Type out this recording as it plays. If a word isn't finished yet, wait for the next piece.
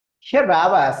Here we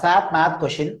have a SAT math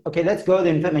question. Okay, let's go with the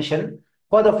information.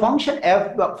 For the function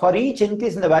f, for each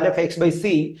increase in the value of x by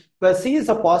c, where c is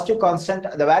a positive constant,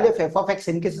 the value of f of x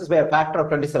increases by a factor of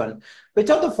 27.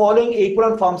 Which of the following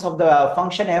equivalent forms of the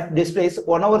function f displays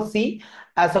 1 over c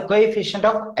as a coefficient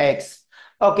of x?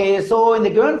 Okay, so in the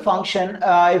given function,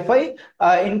 if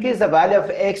I increase the value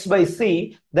of x by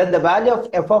c, then the value of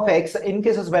f of x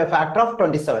increases by a factor of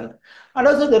 27. And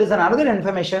also there is another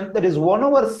information that is 1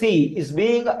 over c is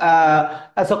being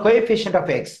as a coefficient of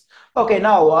x. Okay,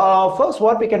 now first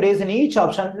what we can do is in each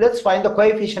option, let's find the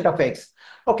coefficient of x.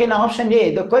 Okay, in option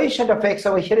A, the coefficient of x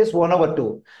over here is 1 over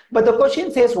 2. But the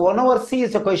question says 1 over c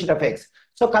is the coefficient of x.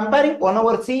 So comparing 1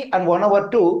 over c and 1 over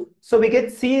 2, so we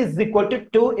get c is equal to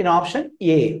 2 in option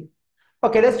A.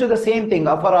 Okay, let's do the same thing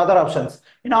for other options.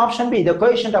 In option B, the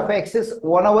coefficient of x is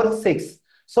 1 over 6.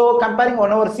 So comparing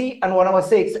 1 over c and 1 over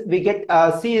 6, we get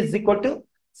c is equal to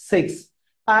 6.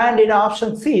 And in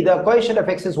option C, the coefficient of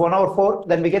x is 1 over 4,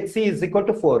 then we get c is equal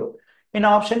to 4. In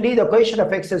option D, the coefficient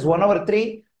of x is 1 over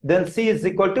 3, then c is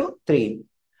equal to 3.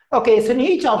 Okay, so in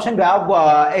each option we have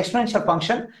exponential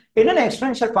function. In an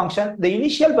exponential function, the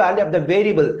initial value of the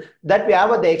variable that we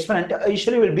have at the exponent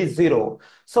usually will be 0.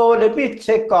 So let me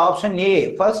check option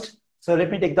A first. So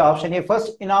let me take the option A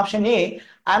first. In option A,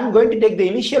 I'm going to take the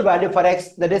initial value for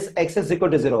x, that is x is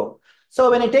equal to 0. So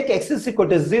when I take x is equal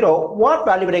to 0, what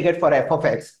value will I get for f of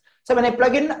x? So when I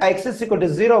plug in x is equal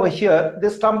to 0 over here,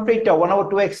 this complete 1 over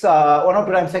 2x, 1 over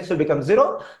 2 times x will become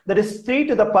 0. That is 3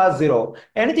 to the power 0.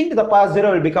 Anything to the power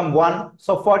 0 will become 1.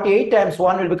 So 48 times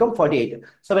 1 will become 48.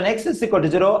 So when x is equal to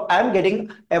 0, I am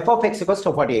getting f of x equals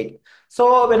to 48.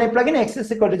 So when I plug in x is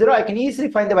equal to 0, I can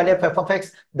easily find the value of f of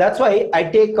x. That's why I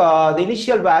take the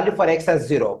initial value for x as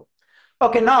 0.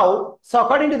 Okay, now, so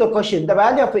according to the question, the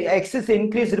value of x is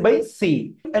increased by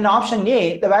c. In option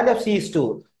A, the value of c is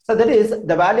 2. So that is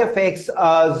the value of x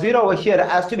 0 over here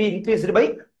has to be increased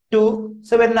by 2.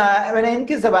 So when I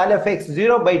increase the value of x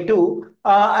 0 by 2,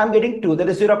 I'm getting 2. That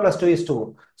is 0 plus 2 is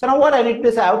 2. So now what I need to do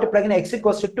is I have to plug in x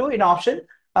equals to 2 in option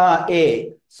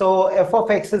A. So f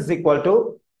of x is equal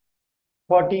to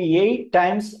 48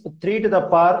 times 3 to the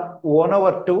power 1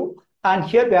 over 2. And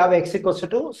here we have x equals to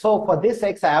 2. So for this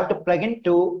x, I have to plug in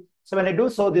 2. So when I do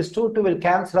so, this 2 will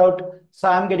cancel out. So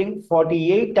I'm getting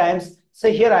 48 times. So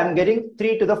here I'm getting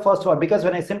 3 to the first power, because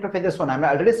when I simplify this one, I'm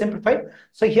already simplified.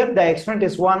 So here the exponent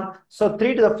is 1. So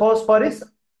 3 to the first power is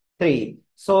 3.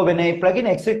 So when I plug in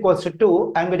x equals to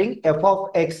 2, I'm getting f of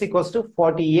x equals to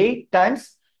 48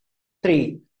 times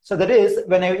 3. So that is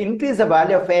when I increase the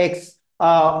value of x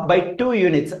by 2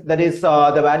 units, that is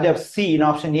the value of c in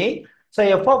option A. So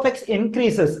f of x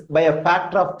increases by a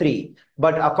factor of 3.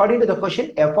 But according to the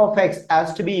question, f of x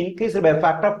has to be increased by a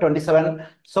factor of 27.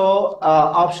 So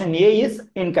option A is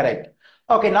incorrect.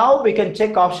 Okay, now we can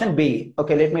check option B.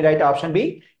 Okay, let me write option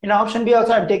B. In option B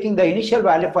also, I'm taking the initial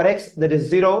value for x, that is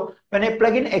 0. When I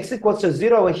plug in x equals to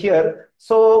 0 over here,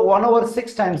 so 1 over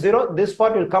 6 times 0, this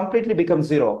part will completely become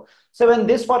 0. So when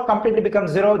this part completely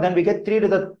becomes 0, then we get 3 to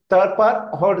the third power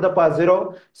whole to the power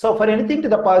 0. So for anything to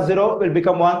the power 0 will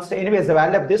become 1. So anyways, the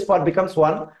value of this part becomes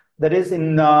 1. That is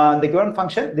in the given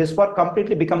function, this part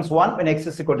completely becomes 1 when x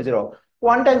is equal to 0.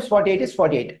 1 times 48 is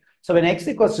 48. So when x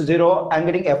equals to 0, I'm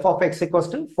getting f of x equals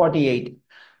to 48.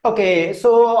 Okay,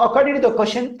 so according to the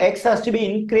question, x has to be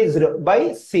increased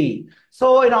by c.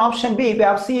 So in option B, we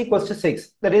have c equals to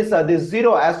 6. That is, this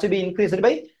 0 has to be increased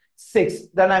by 6.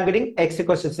 Then I'm getting x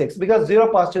equals to 6, because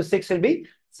 0 positive 6 will be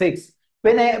 6.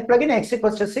 When I plug in x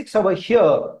equals to 6 over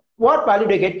here, what value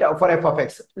do I get for f of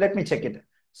x? Let me check it.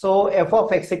 So f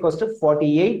of x equals to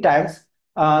 48 times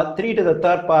 3 to the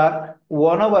third power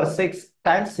 1 over 6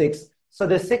 times 6. So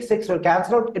the 6 will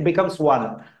cancel out, it becomes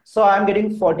 1. So I'm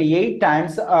getting 48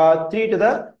 times 3 to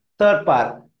the third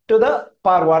power to the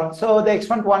power 1. So the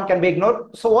exponent 1 can be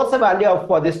ignored. So what's the value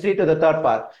of this 3 to the third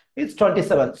power? It's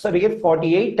 27. So we get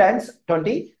 48 times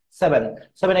 27.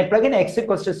 So when I plug in x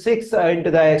equals to 6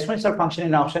 into the exponential function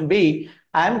in option B,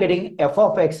 I'm getting f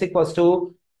of x equals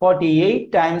to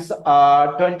 48 times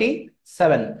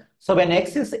 27. So when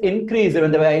x is increased,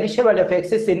 when the initial value of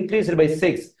x is increased by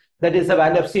 6, that is the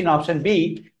value of c in option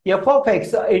B, f of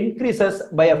x increases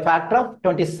by a factor of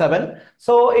 27.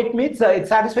 So it means it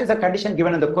satisfies the condition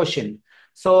given in the question.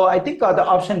 So I think the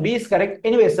option B is correct.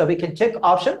 Anyway, so we can check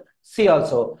option C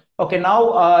also. Okay,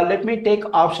 now let me take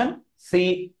option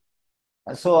C.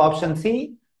 So option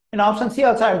C. In option C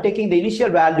also, I'm taking the initial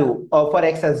value for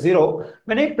x as 0.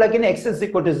 When I plug in x is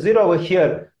equal to 0 over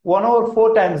here, 1 over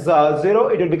 4 times 0,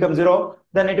 it will become 0.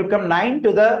 Then it will become 9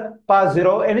 to the power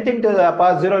 0. Anything to the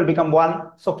power 0 will become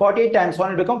 1. So 48 times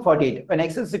 1 will become 48. When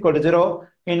x is equal to 0,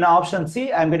 in option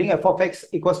C, I'm getting f of x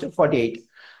equals to 48.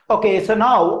 Okay, so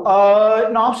now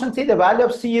in option C, the value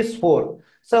of C is 4.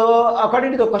 So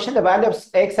according to the question, the value of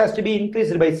x has to be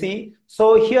increased by C.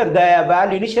 So here the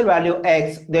value, initial value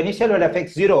x, the initial value of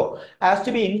x 0 has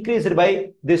to be increased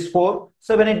by this 4.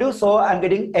 So when I do so, I'm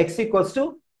getting x equals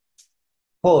to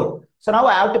 4. So now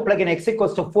I have to plug in x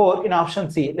equals to 4 in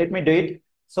option C. Let me do it.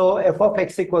 So f of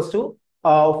x equals to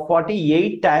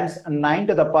 48 times 9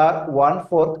 to the power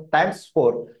 1/4 times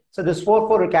 4. So this 4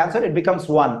 will cancel, it becomes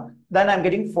 1. Then I'm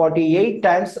getting 48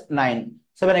 times 9.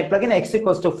 So when I plug in x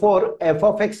equals to 4, f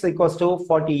of x equals to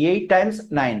 48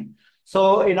 times 9.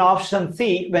 So in option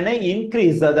C, when I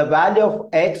increase the value of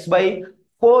x by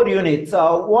 4 units,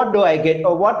 what do I get,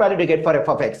 or what value do I get for f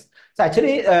of x? So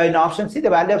actually in option C, the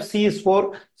value of C is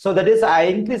 4. So that is, I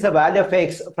increase the value of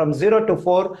x from 0 to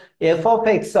 4. F of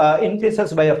x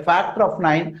increases by a factor of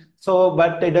 9. So,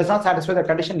 but it does not satisfy the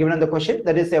condition given in the question.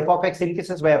 That is, f of x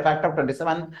increases by a factor of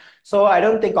 27. So I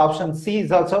don't think option C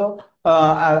is also,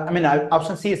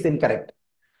 option C is incorrect.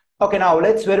 Okay, now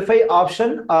let's verify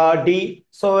option D.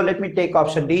 So let me take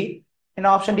option D. In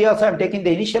option D also, I'm taking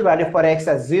the initial value for x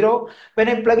as 0. When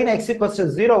I plug in x equals to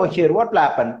 0 over here, what will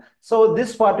happen? So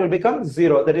this part will become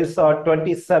 0, that is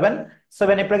 27. So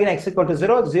when I plug in x equal to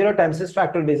 0, 0 times this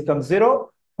factor will become 0,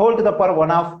 whole to the power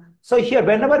 1/2. So here,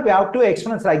 whenever we have two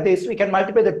exponents like this, we can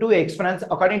multiply the two exponents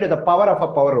according to the power of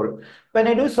a power rule. When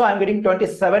I do so, I'm getting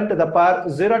 27 to the power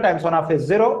 0 times 1/2 is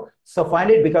 0. So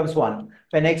finally it becomes 1.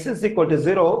 When x is equal to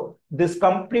 0, this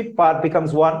complete part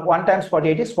becomes 1. 1 times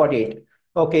 48 is 48.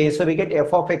 Okay, so we get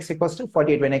f of x equals to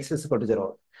 48 when x is equal to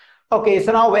 0. Okay,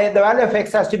 so now where the value of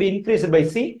x has to be increased by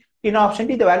c. In option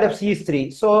D, the value of c is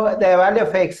 3. So the value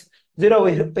of x 0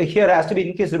 here has to be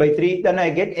increased by 3. Then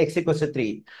I get x equals to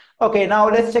 3. Okay, now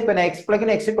let's check when I plug in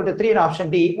x equal to 3 in option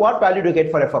D. What value do you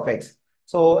get for f of x?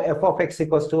 So f of x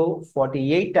equals to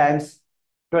 48 times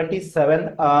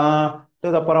 27 to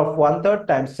the power of 1/3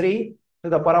 times 3 to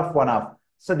the power of 1/2.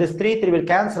 So this 3 will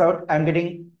cancel out. I'm getting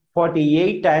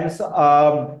 48 times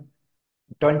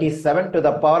 27 to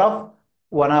the power of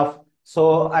 1/2. So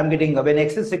I'm getting, when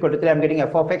x is equal to 3, I'm getting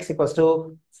f of x equals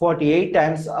to 48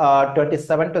 times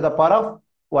 27 to the power of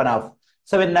 1/2.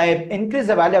 So when I increase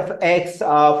the value of x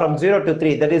from 0 to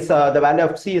 3, that is the value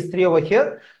of c is 3 over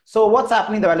here. So what's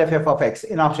happening the value of f of x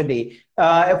in option D?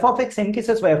 F of x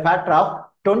increases by a factor of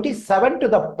 27 to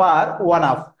the power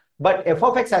 1/2. But f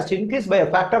of x has to increase by a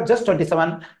factor of just 27.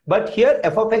 But here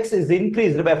f of x is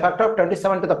increased by a factor of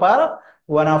 27 to the power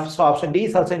 1/2. So option D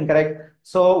is also incorrect.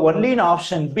 So only in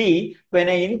option B, when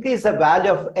I increase the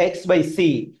value of x by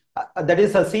c, that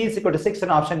is c is equal to 6 in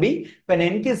option B. When I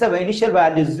increase the initial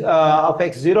values of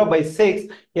x 0 by 6,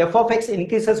 f of x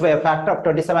increases by a factor of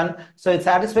 27. So it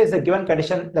satisfies the given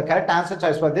condition. The correct answer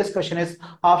choice for this question is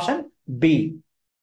option B.